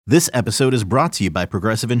This episode is brought to you by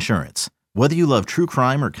Progressive Insurance. Whether you love true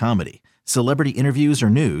crime or comedy, celebrity interviews or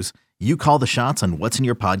news, you call the shots on what's in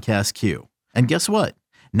your podcast queue. And guess what?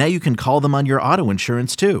 Now you can call them on your auto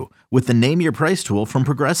insurance too with the Name Your Price tool from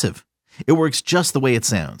Progressive. It works just the way it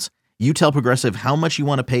sounds. You tell Progressive how much you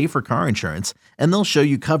want to pay for car insurance, and they'll show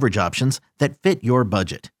you coverage options that fit your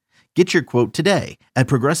budget. Get your quote today at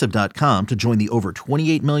Progressive.com to join the over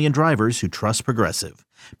 28 million drivers who trust Progressive.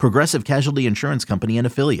 Progressive Casualty Insurance Company and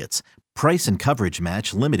Affiliates. Price and coverage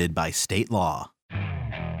match limited by state law.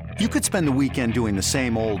 You could spend the weekend doing the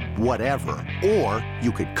same old whatever, or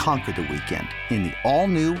you could conquer the weekend in the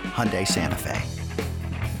all-new Hyundai Santa Fe.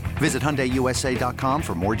 Visit HyundaiUSA.com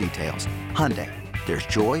for more details. Hyundai, there's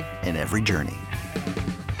joy in every journey.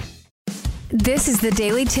 This is the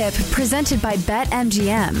Daily Tip presented by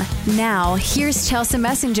BetMGM. Now, here's Chelsea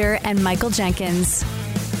Messenger and Michael Jenkins.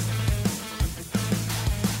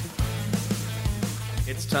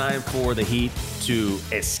 It's time for the Heat to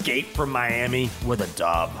escape from Miami with a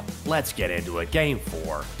dub. Let's get into it. Game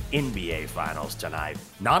 4, NBA Finals tonight.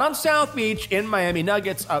 Not on South Beach, in Miami.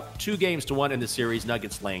 Nuggets up 2-1 in the series.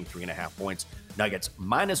 Nuggets laying 3.5 points. Nuggets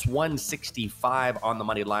minus 165 on the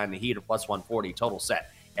money line. The Heat are plus 140. Total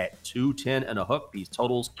set at 210 and a hook. These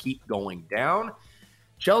totals keep going down.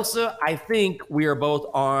 Chelsea, I think we are both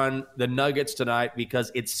on the Nuggets tonight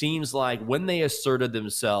because it seems like when they asserted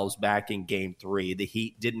themselves back in Game 3, the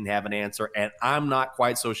Heat didn't have an answer, and I'm not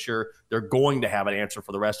quite so sure they're going to have an answer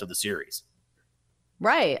for the rest of the series.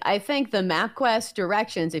 Right. I think the MapQuest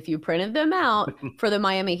directions, if you printed them out for the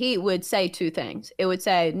Miami Heat, would say two things. It would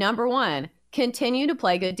say, number one, continue to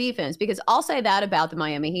play good defense, because I'll say that about the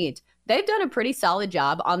Miami Heat. They've done a pretty solid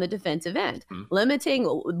job on the defensive end, limiting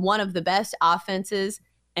one of the best offenses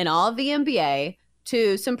in all of the NBA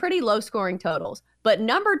to some pretty low-scoring totals. But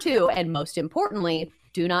number two, and most importantly,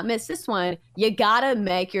 do not miss this one, you got to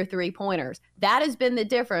make your three-pointers. That has been the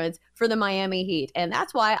difference for the Miami Heat. And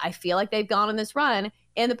that's why I feel like they've gone on this run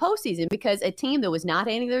in the postseason, because a team that was not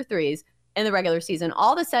hitting their threes in the regular season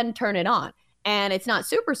all of a sudden turned it on. And it's not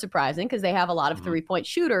super surprising because they have a lot of three-point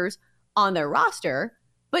shooters on their roster.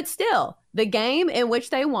 But still, the game in which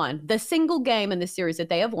they won, the single game in the series that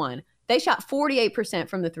they have won, they shot 48%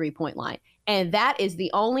 from the three-point line. And that is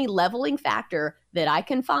the only leveling factor that I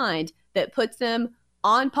can find that puts them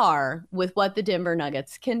on par with what the Denver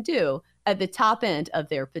Nuggets can do at the top end of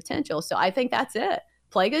their potential. So I think that's it.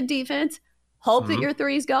 Play good defense, hope that your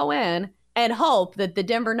threes go in, and hope that the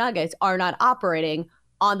Denver Nuggets are not operating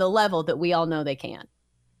on the level that we all know they can.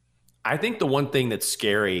 I think the one thing that's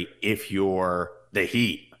scary if you're the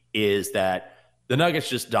Heat is that the Nuggets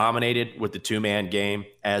just dominated with the two-man game.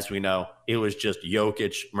 As we know, it was just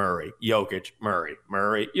Jokic, Murray, Jokic, Murray,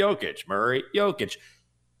 Murray, Jokic, Murray, Jokic.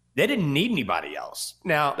 They didn't need anybody else.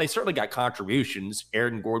 Now, they certainly got contributions.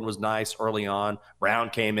 Aaron Gordon was nice early on. Brown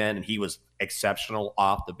came in, and he was exceptional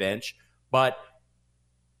off the bench. But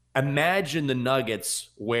imagine the Nuggets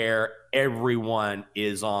where everyone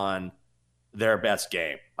is on their best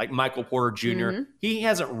game. Like Michael Porter Jr., he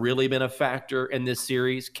hasn't really been a factor in this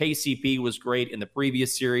series. KCP was great in the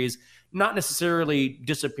previous series, not necessarily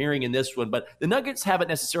disappearing in this one, but the Nuggets haven't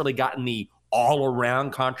necessarily gotten the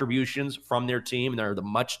all-around contributions from their team. They're the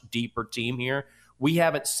much deeper team here. We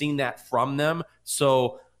haven't seen that from them.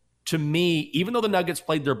 So to me, even though the Nuggets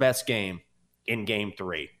played their best game in Game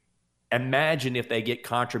 3, imagine if they get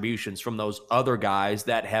contributions from those other guys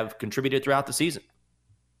that have contributed throughout the season.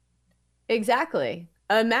 Exactly.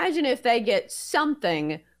 Imagine if they get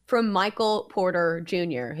something from Michael Porter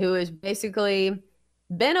Jr., who has basically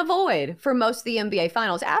been a void for most of the NBA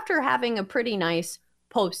Finals after having a pretty nice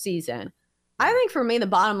postseason. I think for me, the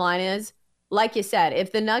bottom line is, like you said,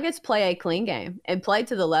 if the Nuggets play a clean game and play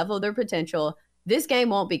to the level of their potential, this game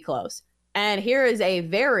won't be close. And here is a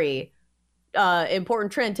very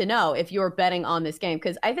important trend to know if you're betting on this game,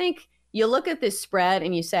 because I think you look at this spread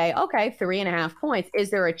and you say, okay, 3.5 points. Is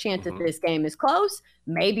there a chance that this game is close?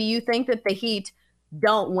 Maybe you think that the Heat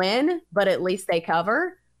don't win, but at least they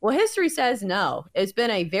cover. Well, history says no. It's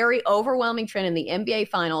been a very overwhelming trend in the NBA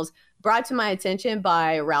Finals, brought to my attention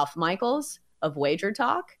by Ralph Michaels of Wager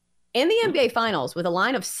Talk. In the NBA Finals, with a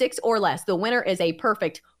line of 6 or less, the winner is a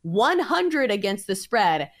perfect 100 against the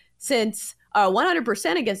spread since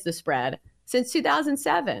 100% against the spread since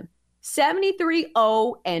 2007.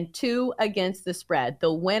 73-0-2 against the spread.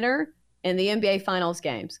 The winner in the NBA Finals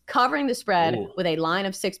games, covering the spread with a line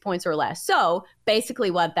of 6 points or less. So basically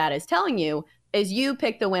what that is telling you is you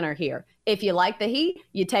pick the winner here. If you like the Heat,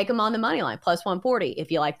 you take them on the money line, plus 140. If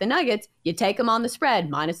you like the Nuggets, you take them on the spread,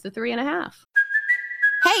 minus the 3.5.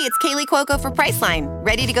 Hey, it's Kaylee Cuoco for Priceline.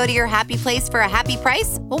 Ready to go to your happy place for a happy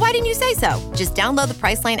price? Well, why didn't you say so? Just download the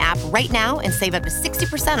Priceline app right now and save up to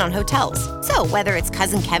 60% on hotels. So whether it's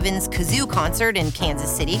Cousin Kevin's Kazoo Concert in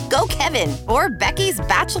Kansas City, go Kevin, or Becky's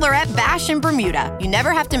Bachelorette Bash in Bermuda, you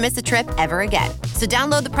never have to miss a trip ever again. So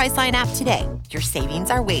download the Priceline app today. Your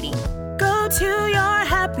savings are waiting. Go to your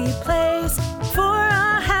happy place for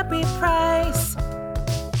a happy price.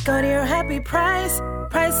 Go to your happy price,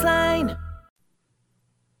 Priceline.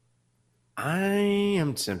 I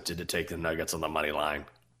am tempted to take the Nuggets on the money line.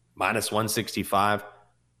 Minus 165.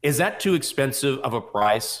 Is that too expensive of a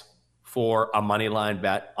price for a money line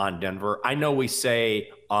bet on Denver? I know we say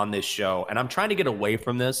on this show, and I'm trying to get away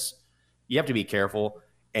from this. You have to be careful.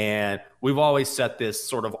 And we've always set this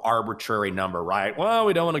sort of arbitrary number, right? Well,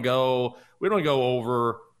 we don't want to go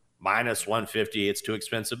over minus 150. It's too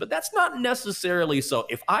expensive. But that's not necessarily so.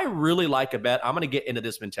 If I really like a bet, I'm going to get into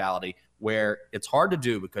this mentality where it's hard to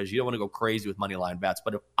do because you don't want to go crazy with money line bets.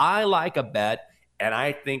 But if I like a bet and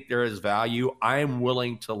I think there is value, I am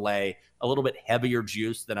willing to lay a little bit heavier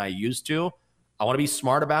juice than I used to. I want to be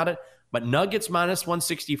smart about it. But Nuggets minus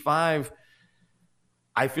 165,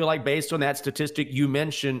 I feel like based on that statistic you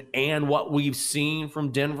mentioned and what we've seen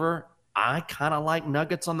from Denver, I kind of like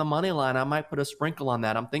Nuggets on the money line. I might put a sprinkle on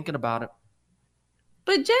that. I'm thinking about it.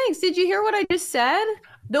 But Jenks, did you hear what I just said?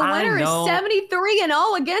 The winner is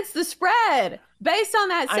 73-0 against the spread. Based on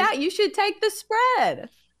that stat, you should take the spread.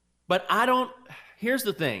 But I don't. Here's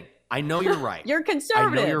the thing. I know you're right. You're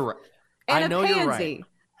conservative. I know you're right. And I know pansy. You're right.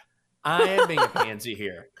 I am being a pansy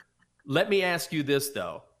here. Let me ask you this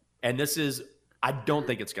though, and this is, I don't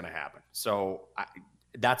think it's going to happen. So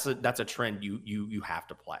that's a trend you have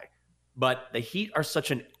to play. But the Heat are such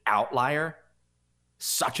an outlier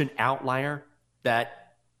that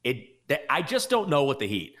I just don't know what the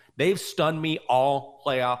Heat. They've stunned me all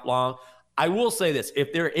playoff long. I will say this.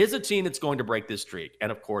 If there is a team that's going to break this streak,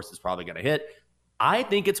 and of course it's probably going to hit, I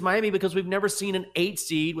think it's Miami because we've never seen an 8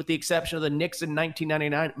 seed, with the exception of the Knicks in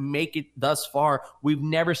 1999, make it thus far. We've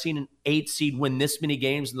never seen an 8 seed win this many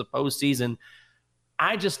games in the postseason.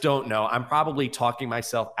 I just don't know. I'm probably talking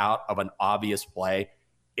myself out of an obvious play.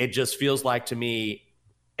 It just feels like to me,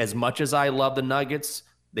 as much as I love the Nuggets,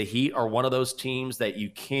 the Heat are one of those teams that you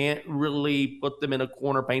can't really put them in a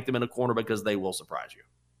corner, paint them in a corner, because they will surprise you.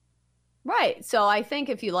 Right. So I think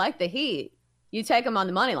if you like the Heat, you take them on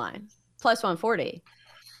the money line, plus 140.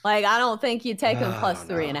 Like, I don't think you take them plus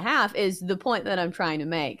 3.5 is the point that I'm trying to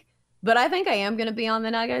make. But I think I am going to be on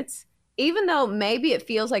the Nuggets, even though maybe it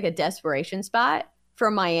feels like a desperation spot for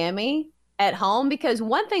Miami at home, because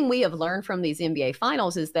one thing we have learned from these NBA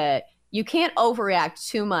finals is that you can't overreact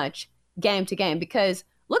too much game to game, because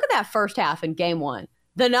look at that first half in game one.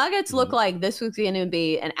 The Nuggets looked like this was going to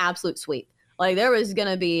be an absolute sweep. Like, there was going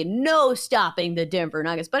to be no stopping the Denver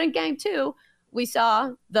Nuggets. But in game two, we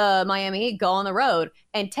saw the Miami Heat go on the road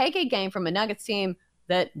and take a game from a Nuggets team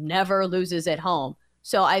that never loses at home.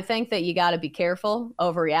 So I think that you got to be careful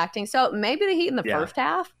overreacting. So maybe the Heat in the first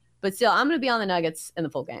half, but still, I'm going to be on the Nuggets in the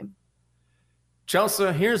full game.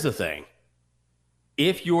 Chelsea, here's the thing.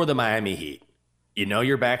 If you're the Miami Heat, you know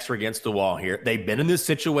your backs are against the wall here. They've been in this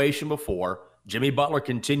situation before. Jimmy Butler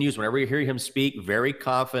continues, whenever you hear him speak, very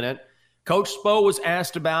confident. Coach Spo was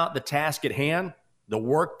asked about the task at hand, the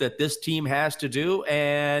work that this team has to do,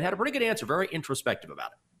 and had a pretty good answer, very introspective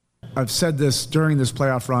about it. I've said this during this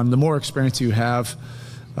playoff run, the more experience you have,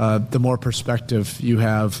 the more perspective you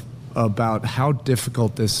have about how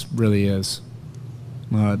difficult this really is.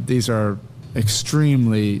 These are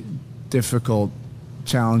extremely difficult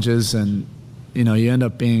challenges, and you end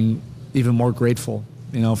up being even more grateful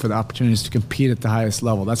for the opportunities to compete at the highest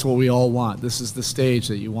level. That's what we all want. This is the stage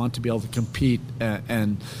that you want to be able to compete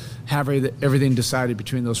and have everything decided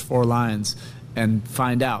between those four lines and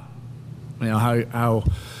find out how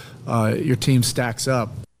your team stacks up.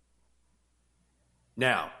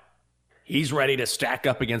 Now, he's ready to stack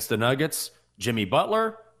up against the Nuggets. Jimmy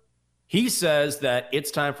Butler, he says that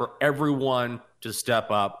it's time for everyone to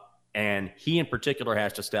step up, and he in particular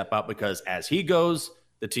has to step up because as he goes,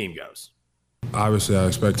 the team goes. Obviously, I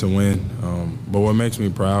expect to win, but what makes me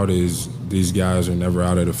proud is these guys are never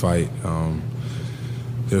out of the fight.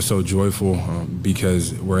 They're so joyful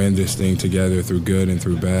because we're in this thing together through good and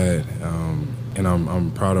through bad, and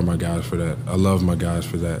I'm proud of my guys for that. I love my guys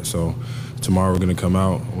for that. So tomorrow we're going to come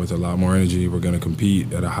out with a lot more energy. We're going to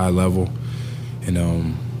compete at a high level, and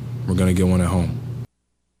we're going to get one at home.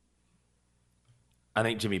 I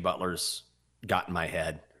think Jimmy Butler's got in my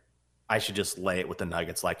head. I should just lay it with the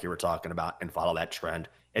Nuggets like you were talking about and follow that trend.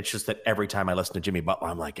 It's just that every time I listen to Jimmy Butler,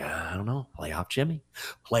 I'm like, I don't know, playoff Jimmy,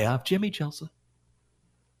 Chelsea.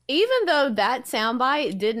 even though that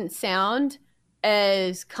soundbite didn't sound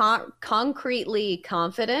as concretely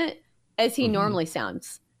confident as he normally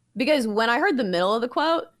sounds. Because when I heard the middle of the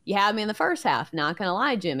quote, you had me in the first half, not going to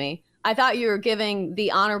lie, Jimmy. I thought you were giving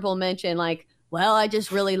the honorable mention like, well, I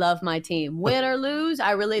just really love my team. Win or lose,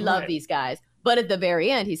 I really love these guys. But at the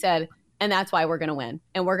very end, he said, and that's why we're going to win.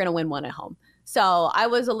 And we're going to win one at home. So I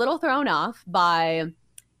was a little thrown off by,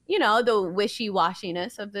 you know, the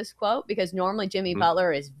wishy-washiness of this quote, because normally Jimmy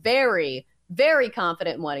Butler is very, very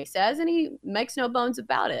confident in what he says, and he makes no bones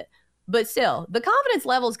about it. But still, the confidence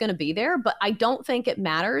level is going to be there, but I don't think it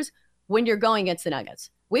matters when you're going against the Nuggets.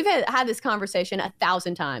 We've had this conversation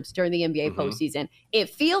 1,000 times during the NBA postseason. It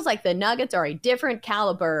feels like the Nuggets are a different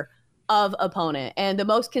caliber of opponent and the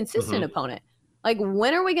most consistent opponent. Like,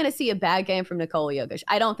 when are we going to see a bad game from Nikola Jokic?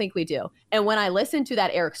 I don't think we do. And when I listen to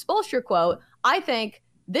that Eric Spoelstra quote, I think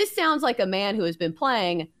this sounds like a man who has been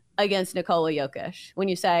playing against Nikola Jokic. When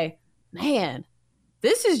you say, man,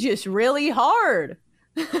 this is just really hard.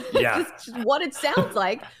 Yeah. That's just what it sounds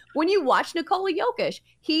like when you watch Nikola Jokic.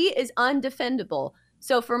 He is undefendable.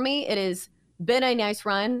 So for me, it has been a nice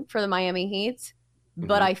run for the Miami Heat,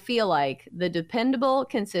 but I feel like the dependable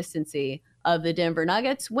consistency of the Denver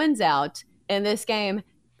Nuggets wins out in this game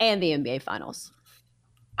and the NBA Finals.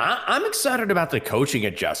 I'm excited about the coaching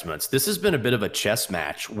adjustments. This has been a bit of a chess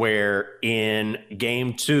match where in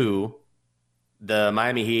game 2, the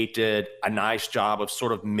Miami Heat did a nice job of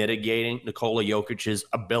sort of mitigating Nikola Jokic's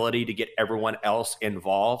ability to get everyone else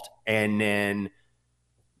involved. And then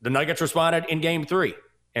the Nuggets responded in game 3.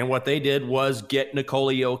 And what they did was get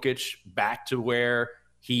Nikola Jokic back to where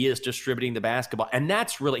he is distributing the basketball. And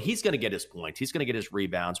that's really, he's going to get his points. He's going to get his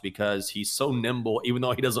rebounds because he's so nimble, even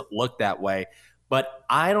though he doesn't look that way. But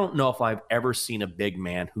I don't know if I've ever seen a big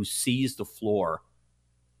man who sees the floor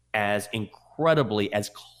as incredibly, as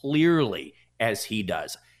clearly as he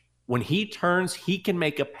does. When he turns, he can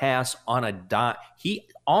make a pass on a dot. He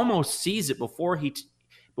almost sees it before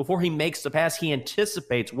he makes the pass. He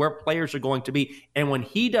anticipates where players are going to be. And when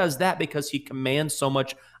he does that, because he commands so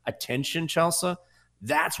much attention, Chelsea,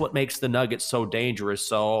 that's what makes the Nuggets so dangerous.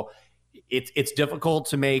 So it's difficult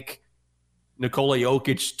to make Nikola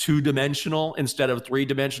Jokic 2-dimensional instead of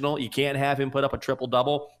 3-dimensional. You can't have him put up a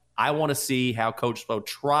triple-double. I want to see how Coach Spo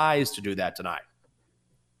tries to do that tonight.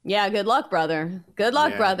 Yeah, good luck, brother. Good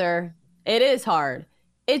luck, brother. It is hard.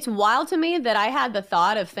 It's wild to me that I had the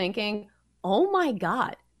thought of thinking, oh my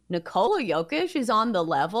God, Nikola Jokic is on the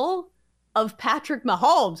level of Patrick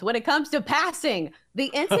Mahomes when it comes to passing. The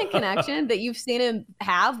instant connection that you've seen him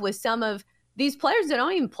have with some of these players that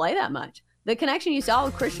don't even play that much. The connection you saw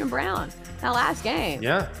with Christian Brown that last game.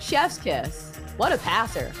 Yeah. Chef's kiss. What a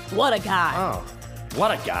passer. What a guy. Oh, what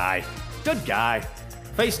a guy. Good guy.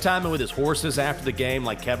 FaceTiming with his horses after the game,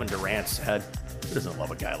 like Kevin Durant said. Who doesn't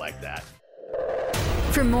love a guy like that?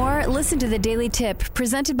 For more, listen to the Daily Tip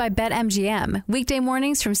presented by BetMGM. Weekday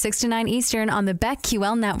mornings from 6 to 9 Eastern on the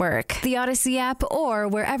BetQL network, the Odyssey app, or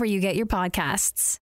wherever you get your podcasts.